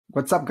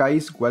What's up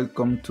guys,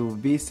 welcome to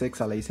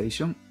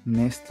Visualization.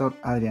 Nestor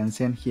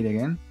Adriansen here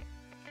again.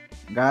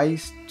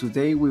 Guys,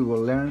 today we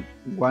will learn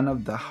one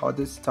of the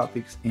hottest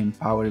topics in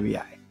Power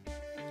BI,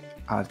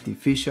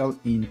 artificial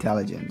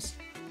intelligence,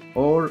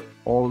 or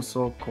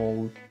also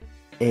called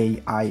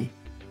AI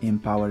in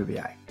Power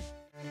BI.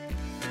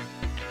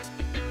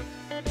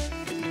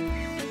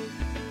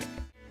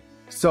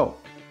 So,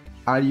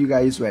 are you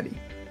guys ready?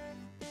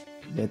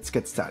 Let's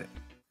get started.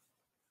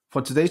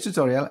 For today's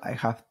tutorial, I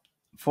have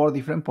 4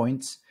 different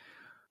points.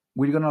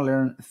 We're gonna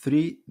learn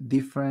 3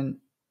 different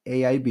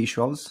AI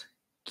visuals,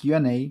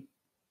 Q&A,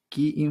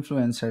 key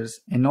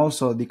influencers, and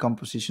also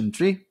decomposition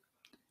tree.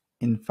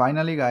 And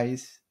finally,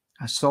 guys,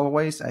 as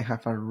always, I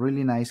have a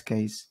really nice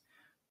case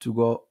to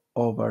go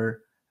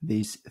over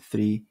these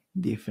 3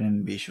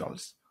 different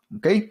visuals.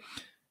 Okay,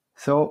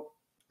 so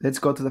let's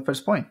go to the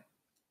first point.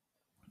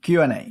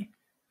 Q&A.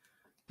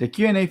 The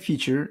Q&A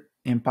feature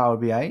in Power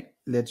BI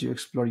lets you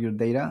explore your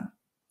data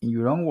in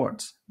your own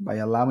words by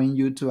allowing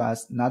you to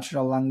ask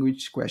natural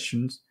language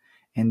questions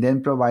and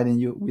then providing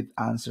you with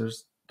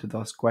answers to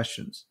those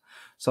questions.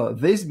 So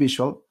this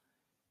visual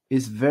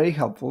is very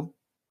helpful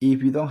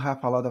if you don't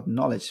have a lot of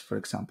knowledge, for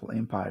example,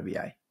 in Power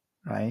BI,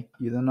 right?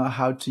 You don't know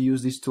how to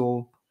use this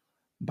tool.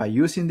 By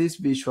using this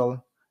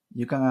visual,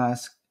 you can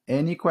ask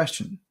any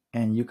question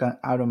and you can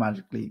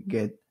automatically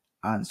get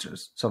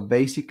answers. So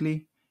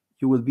basically,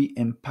 you will be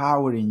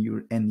empowering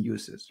your end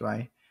users,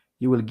 right?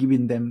 You will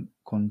giving them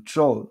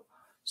control.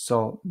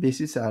 So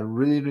this is a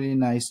really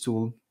nice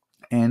tool,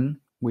 and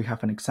we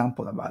have an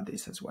example about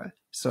this as well.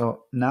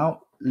 So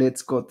now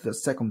let's go to the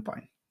second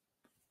point,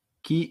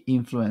 key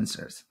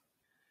influencers.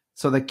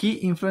 So the key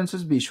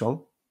influencers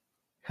visual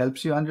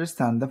helps you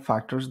understand the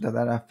factors that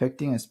are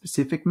affecting a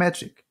specific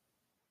metric.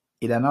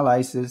 It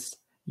analyzes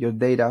your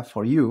data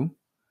for you,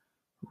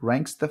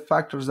 ranks the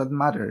factors that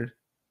matter,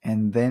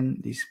 and then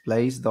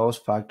displays those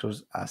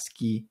factors as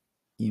key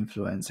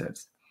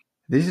influencers.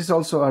 This is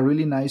also a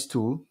really nice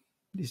tool.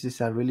 This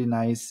is a really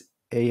nice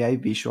AI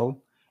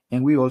visual,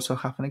 and we also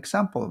have an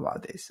example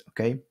about this,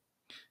 okay?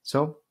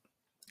 So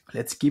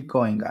let's keep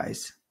going,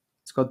 guys.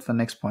 Let's go to the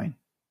next point.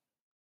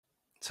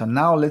 So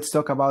now let's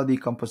talk about the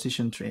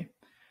decomposition tree.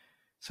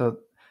 So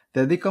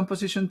the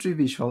decomposition tree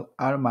visual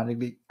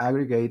automatically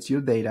aggregates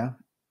your data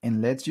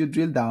and lets you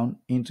drill down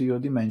into your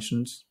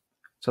dimensions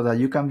so that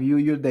you can view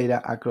your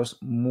data across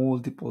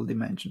multiple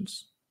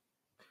dimensions.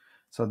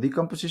 So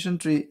decomposition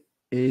tree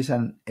is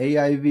an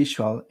AI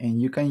visual,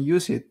 and you can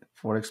use it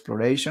for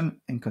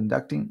exploration and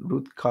conducting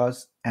root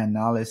cause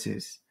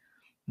analysis.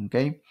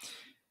 Okay,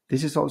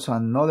 this is also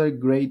another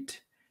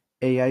great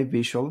AI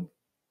visual,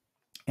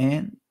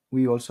 and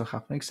we also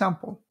have an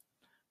example.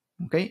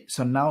 Okay,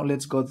 so now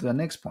let's go to the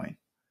next point.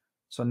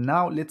 So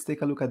now let's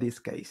take a look at this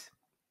case.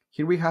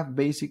 Here we have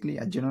basically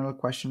a general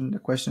question. The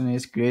question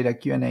is create a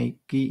Q&A,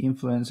 key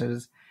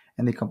influencers,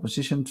 and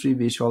decomposition tree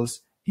visuals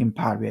in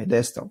Power BI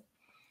Desktop.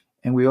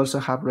 And we also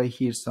have right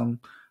here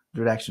some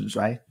directions,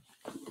 right?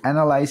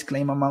 Analyze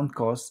claim amount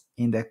cost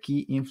in the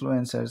key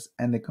influencers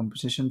and the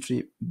decomposition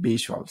tree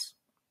visuals.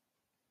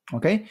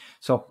 Okay,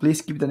 so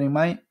please keep that in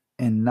mind.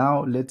 And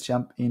now let's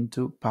jump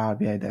into Power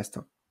BI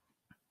Desktop.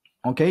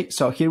 Okay,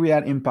 so here we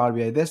are in Power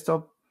BI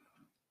Desktop.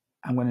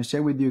 I'm going to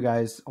share with you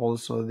guys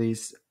also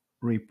this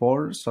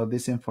report, so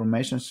this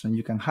information, so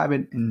you can have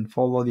it and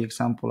follow the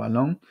example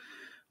along.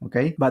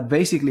 Okay, but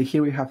basically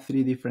here we have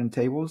 3 different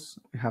tables.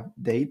 We have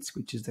dates,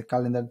 which is the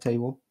calendar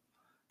table.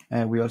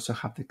 We also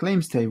have the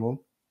claims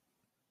table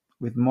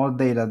with more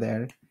data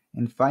there.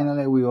 And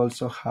finally, we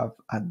also have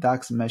a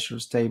DAX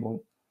measures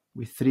table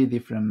with 3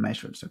 different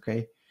measures,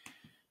 okay?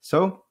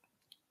 So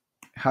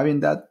having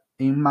that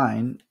in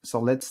mind,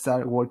 so let's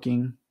start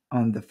working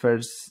on the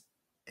first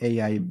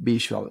AI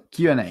visual,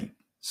 Q&A.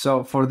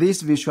 So for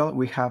this visual,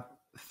 we have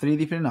 3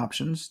 different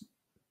options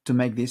to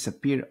make this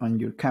appear on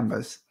your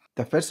canvas.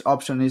 The first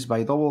option is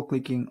by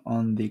double-clicking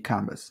on the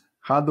canvas.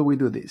 How do we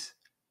do this?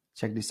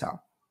 Check this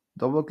out.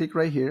 Double-click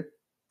right here.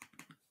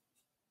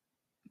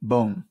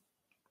 Boom.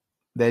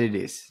 There it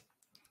is.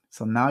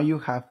 So now you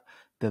have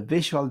the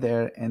visual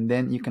there, and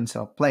then you can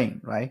start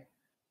playing, right?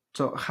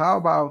 So how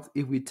about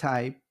if we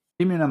type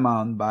premium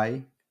amount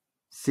by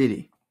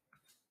city?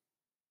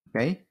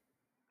 Okay.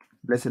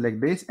 Let's select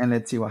this and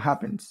let's see what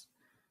happens.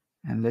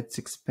 And let's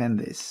expand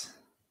this.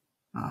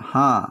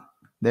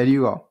 There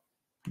you go.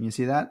 Can you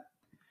see that?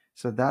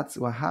 So that's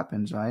what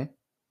happens, right?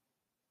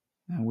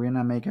 And we're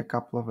gonna make a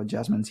couple of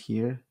adjustments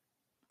here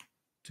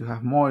to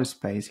have more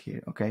space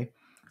here, okay?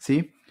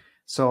 See?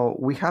 So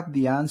we have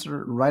the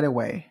answer right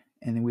away,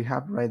 and we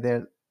have right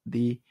there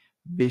the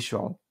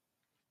visual.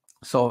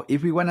 So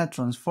if we wanna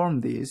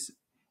transform this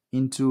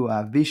into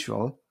a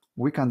visual,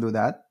 we can do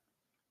that.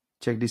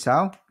 Check this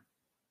out.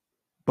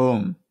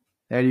 Boom.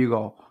 There you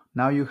go.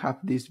 Now you have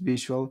this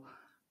visual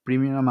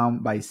premium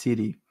amount by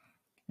city.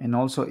 And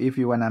also if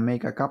you want to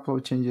make a couple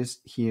of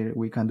changes here,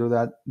 we can do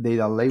that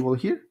data label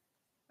here.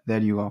 There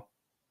you go.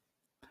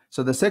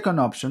 So the second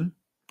option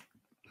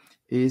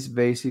is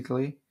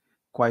basically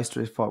quite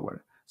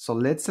straightforward. So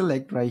let's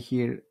select right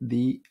here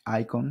the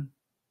icon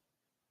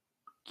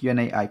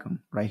Q&A icon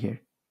right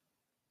here.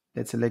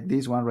 Let's select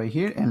this one right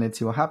here and let's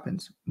see what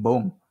happens.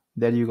 Boom,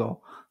 there you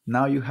go.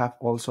 Now you have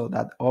also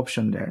that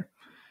option there.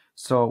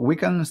 So we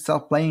can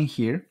start playing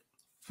here.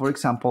 For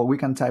example, we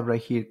can type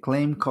right here,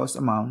 claim cost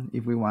amount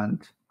if we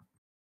want.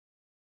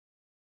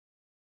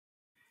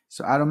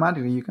 So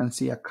automatically you can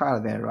see a car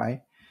there,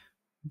 right?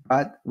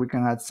 But we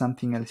can add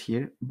something else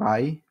here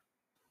by,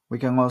 we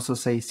can also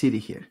say city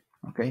here,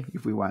 okay,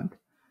 if we want.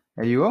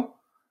 There you go.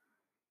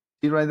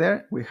 See right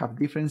there, we have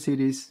different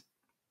cities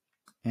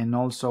and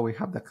also we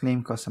have the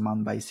claim cost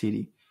amount by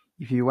city.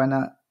 If you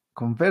wanna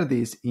convert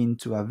this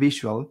into a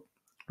visual,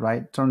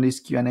 right, turn this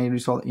Q&A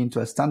result into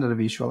a standard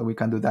visual, we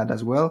can do that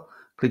as well.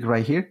 Click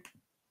right here,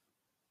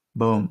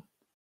 boom.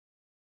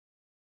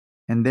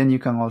 And then you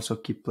can also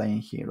keep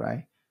playing here,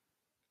 right?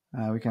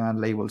 We can add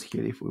labels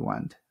here if we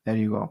want. There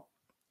you go.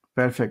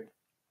 Perfect.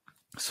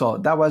 So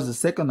that was the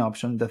second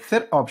option. The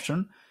third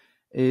option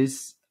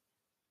is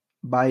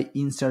by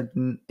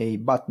inserting a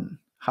button.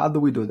 How do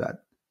we do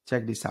that?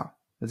 Check this out.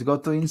 Let's go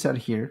to insert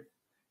here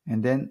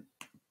and then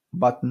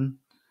button.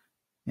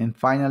 And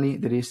finally,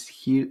 there is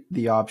here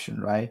the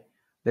option, right?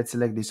 Let's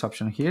select this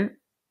option here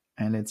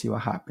and let's see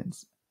what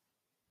happens.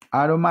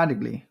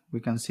 Automatically,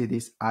 we can see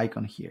this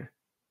icon here.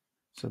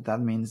 So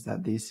that means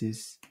that this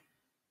is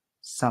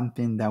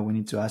something that we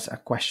need to ask a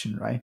question,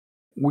 right?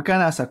 We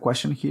can ask a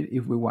question here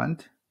if we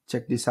want.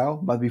 Check this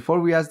out. But before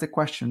we ask the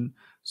question,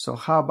 so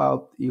how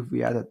about if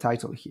we add a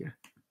title here?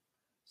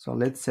 So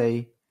let's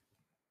say,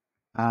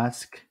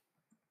 ask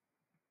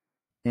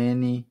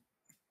any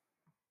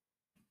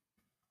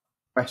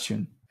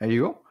question. There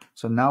you go.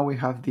 So now we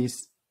have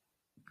this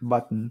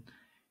button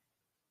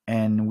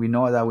and we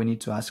know that we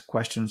need to ask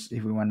questions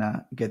if we want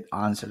to get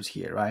answers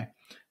here, right?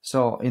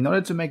 So in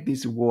order to make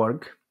this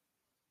work,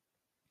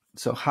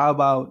 so how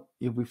about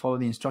if we follow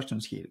the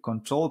instructions here?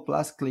 Control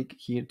plus click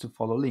here to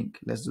follow link.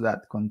 Let's do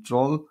that.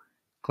 Control,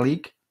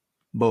 click,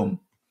 boom.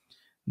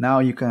 Now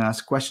you can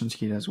ask questions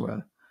here as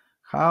well.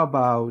 How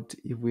about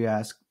if we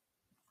ask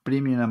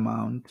premium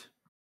amount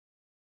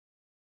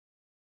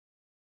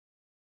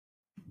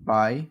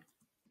by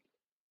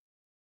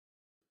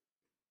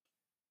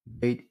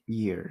date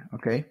year,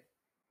 okay?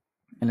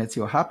 And let's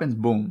see what happens.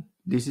 Boom.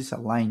 This is a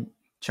line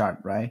chart,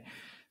 right?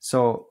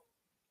 So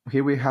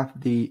here we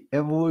have the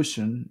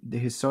evolution, the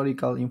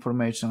historical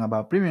information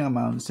about premium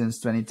amount since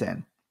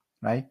 2010,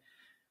 right?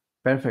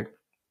 Perfect.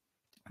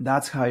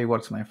 That's how it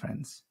works, my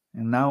friends.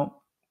 And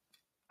now,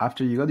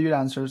 after you got your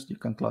answers, you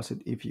can close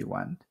it if you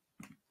want.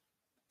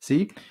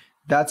 See,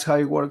 that's how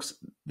it works.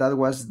 That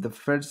was the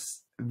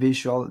first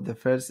visual, the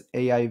first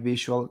AI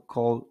visual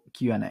called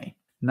Q&A.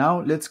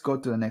 Now let's go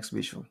to the next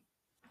visual.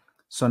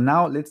 So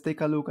now let's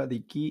take a look at the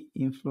key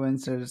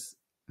influencers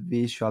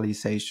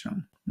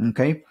visualization,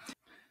 okay?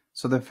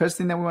 So the first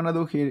thing that we want to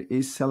do here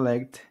is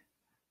select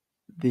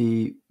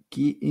the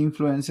key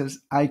influencers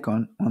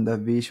icon on the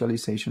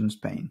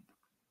visualizations pane.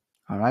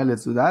 All right,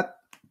 let's do that.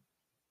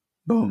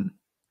 Boom,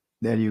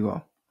 there you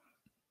go.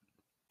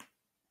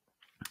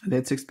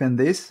 Let's expand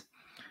this.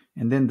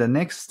 And then the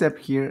next step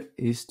here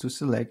is to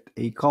select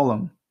a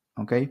column,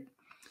 okay?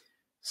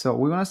 So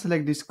we want to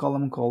select this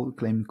column called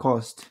claim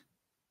cost.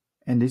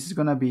 And this is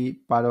going to be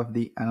part of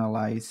the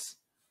analyze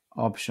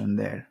option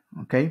there,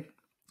 okay?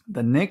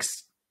 The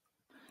next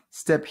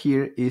step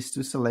here is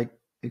to select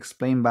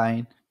explain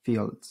by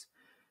fields.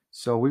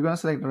 So we're going to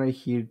select right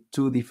here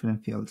two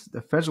different fields.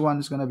 The first one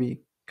is going to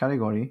be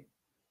category,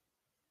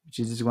 which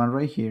is this one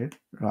right here,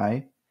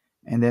 right?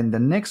 And then the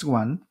next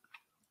one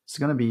is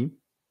going to be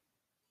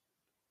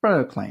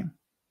product claim,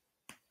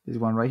 this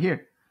one right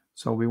here.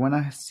 So we want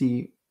to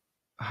see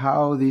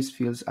how these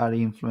fields are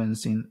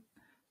influencing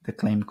the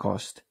claim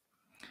cost.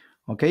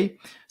 Okay,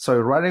 so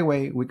right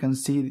away we can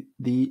see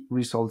the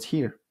results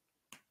here.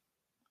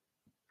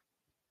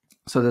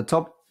 So the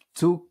top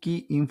two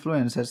key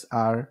influencers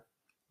are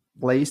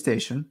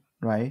PlayStation,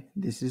 right?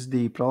 This is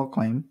the product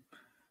claim,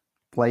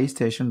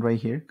 PlayStation right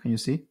here. Can you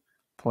see?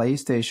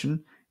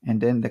 PlayStation,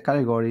 and then the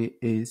category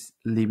is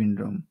living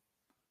room.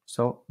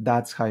 So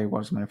that's how it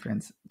works, my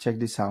friends. Check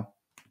this out.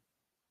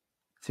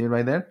 See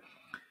right there?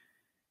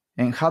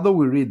 And how do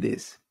we read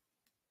this?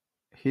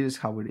 Here's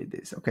how we read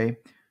this, okay?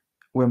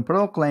 When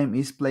product claim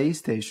is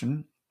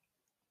PlayStation,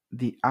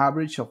 the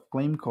average of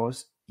claim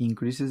cost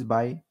increases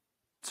by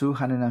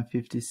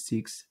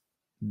 $256,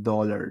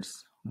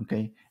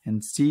 okay?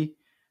 And see,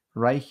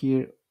 right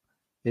here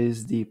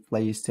is the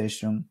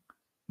PlayStation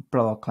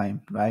product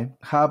claim, right?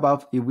 How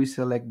about if we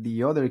select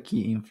the other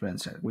key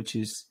influencer, which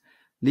is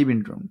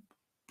living room?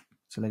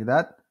 Select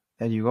that,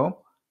 there you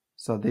go.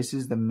 So this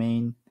is the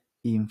main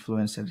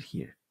influencer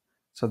here.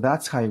 So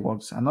that's how it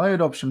works.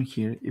 Another option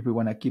here, if we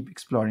want to keep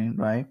exploring,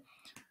 right?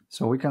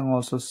 So we can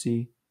also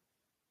see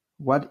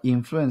what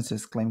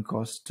influences claim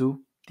cost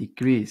to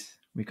decrease.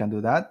 We can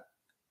do that.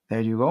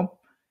 There you go.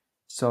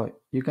 So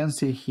you can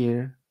see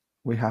here,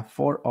 we have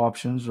four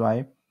options,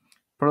 right?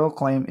 Product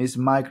claim is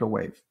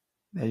microwave.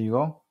 There you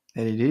go.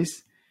 There it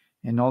is.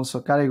 And also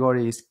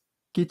category is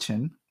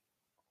kitchen.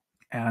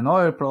 And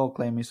another product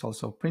claim is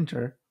also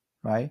printer,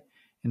 right?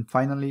 And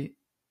finally,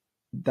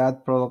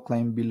 that product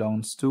claim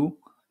belongs to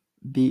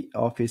the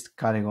office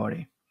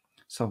category.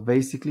 So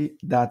basically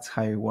that's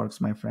how it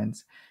works, my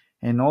friends.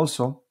 And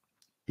also,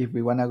 if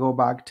we want to go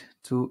back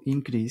to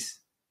increase,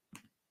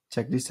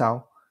 check this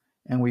out,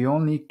 and we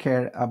only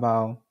care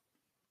about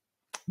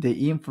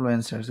the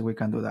influencers, we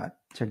can do that.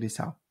 Check this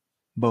out.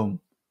 Boom.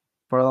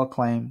 Product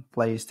claim,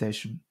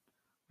 PlayStation.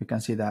 We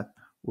can see that.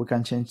 We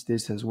can change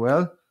this as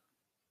well.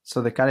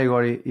 So the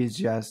category is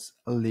just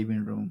a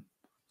living room.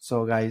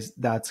 So guys,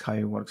 that's how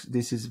it works.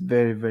 This is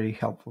very, very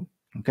helpful.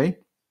 Okay.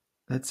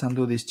 Let's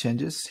undo these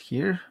changes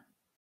here.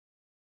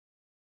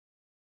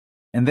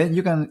 And then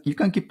you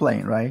can keep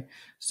playing, right?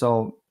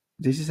 So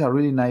this is a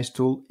really nice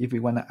tool if we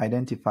want to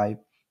identify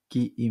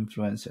key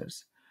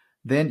influencers.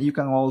 Then you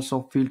can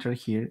also filter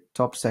here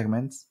top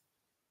segments.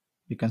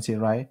 You can see,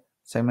 right?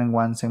 Segment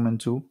 1,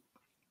 segment 2.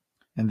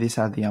 And these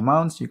are the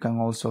amounts. You can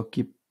also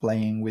keep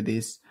playing with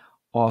this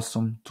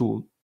awesome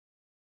tool.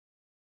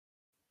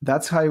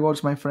 That's how it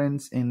works, my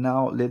friends. And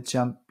now let's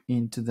jump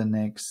into the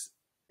next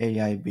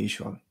AI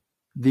visual,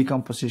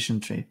 Decomposition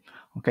Tree.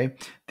 Okay,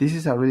 this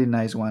is a really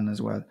nice one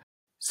as well.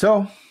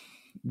 So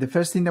the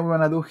first thing that we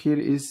want to do here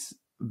is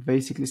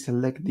basically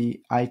select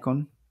the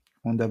icon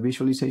on the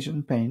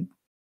visualization pane.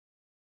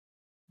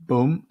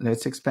 Boom,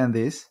 let's expand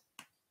this.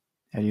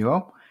 There you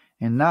go.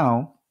 And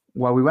now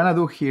what we want to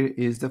do here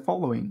is the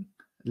following.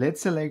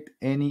 Let's select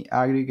any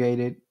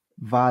aggregated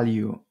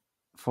value.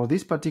 For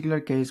this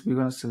particular case, we're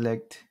going to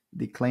select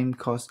the claim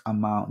cost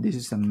amount. This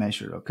is a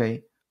measure,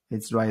 okay?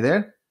 It's right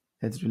there.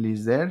 Let's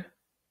release there.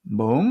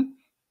 Boom,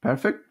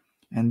 perfect.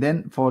 And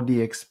then for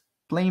the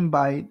explain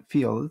by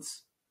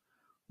fields,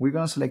 we're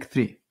going to select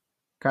 3: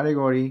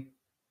 category,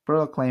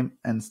 product claim,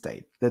 and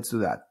state. Let's do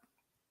that.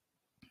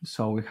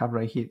 So we have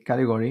right here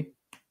category,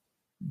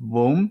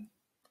 boom,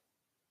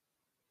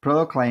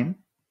 product claim,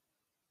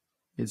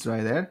 it's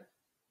right there,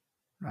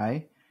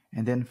 right?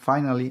 And then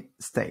finally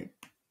state.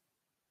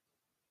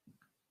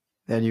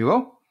 There you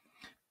go.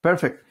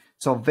 Perfect.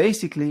 So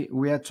basically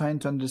we are trying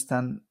to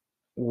understand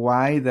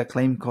why the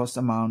claim cost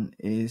amount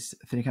is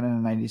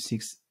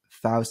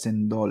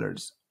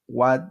 $396,000,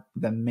 what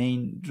the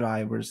main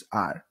drivers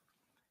are.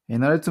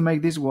 In order to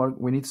make this work,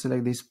 we need to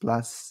select this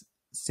plus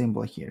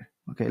symbol here.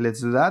 Okay,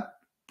 let's do that.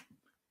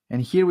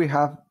 And here we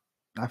have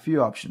a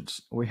few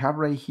options. We have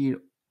right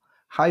here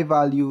high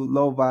value,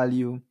 low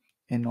value,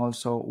 and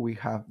also we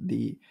have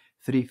the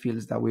 3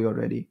 fields that we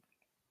already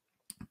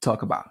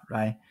talked about,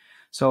 right?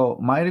 So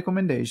my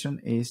recommendation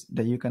is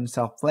that you can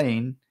start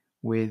playing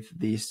with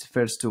these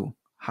first 2,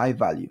 high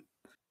value.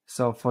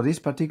 So for this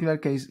particular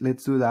case,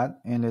 let's do that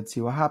and let's see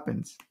what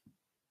happens.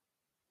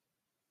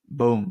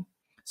 Boom.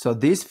 So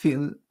this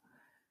field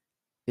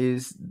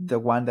is the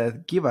one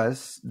that gives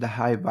us the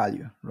high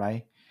value,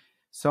 right?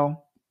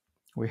 So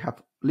we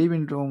have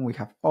living room, we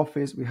have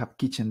office, we have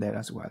kitchen there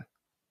as well.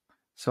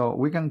 So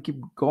we can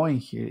keep going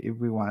here if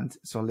we want.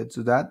 So let's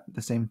do that.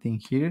 The same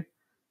thing here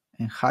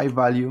and high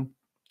value,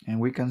 and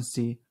we can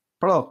see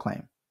product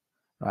claim,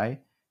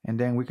 right? And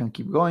then we can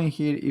keep going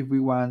here if we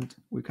want.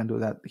 We can do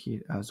that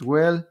here as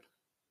well.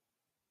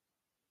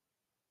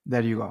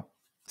 There you go.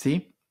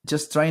 See?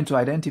 Just trying to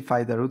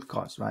identify the root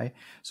cause, right?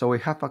 So we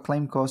have a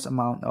claim cost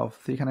amount of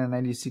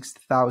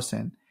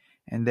 $396,000,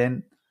 and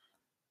then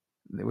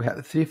we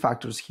have 3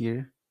 factors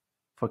here.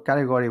 For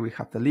category, we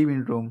have the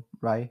living room,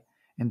 right?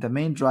 And the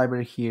main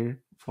driver here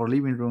for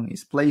living room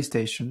is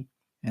PlayStation,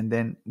 and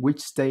then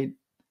which state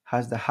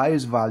has the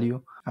highest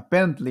value.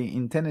 Apparently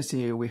in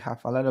Tennessee, we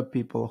have a lot of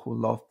people who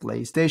love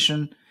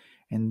PlayStation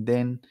and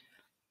then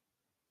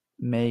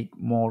make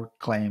more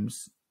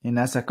claims. And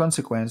as a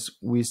consequence,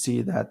 we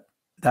see that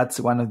that's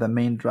one of the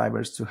main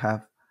drivers to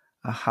have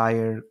a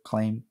higher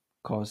claim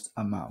cost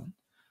amount.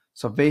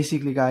 So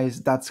basically,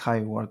 guys, that's how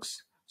it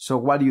works. So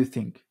what do you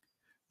think?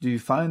 Do you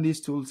find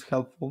these tools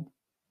helpful?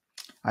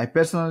 I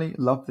personally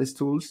love these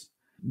tools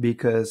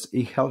because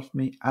it helps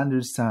me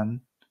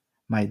understand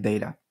my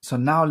data. So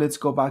now let's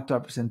go back to our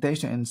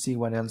presentation and see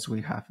what else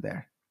we have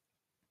there.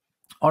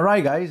 All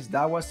right, guys,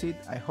 that was it.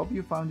 I hope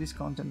you found this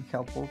content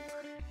helpful.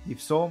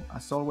 If so,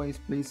 as always,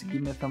 please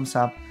give me a thumbs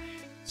up,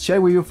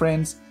 share with your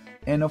friends,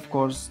 and of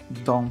course,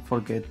 don't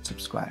forget to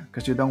subscribe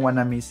because you don't want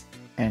to miss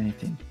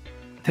anything.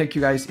 Thank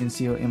you guys and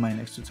see you in my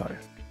next tutorial.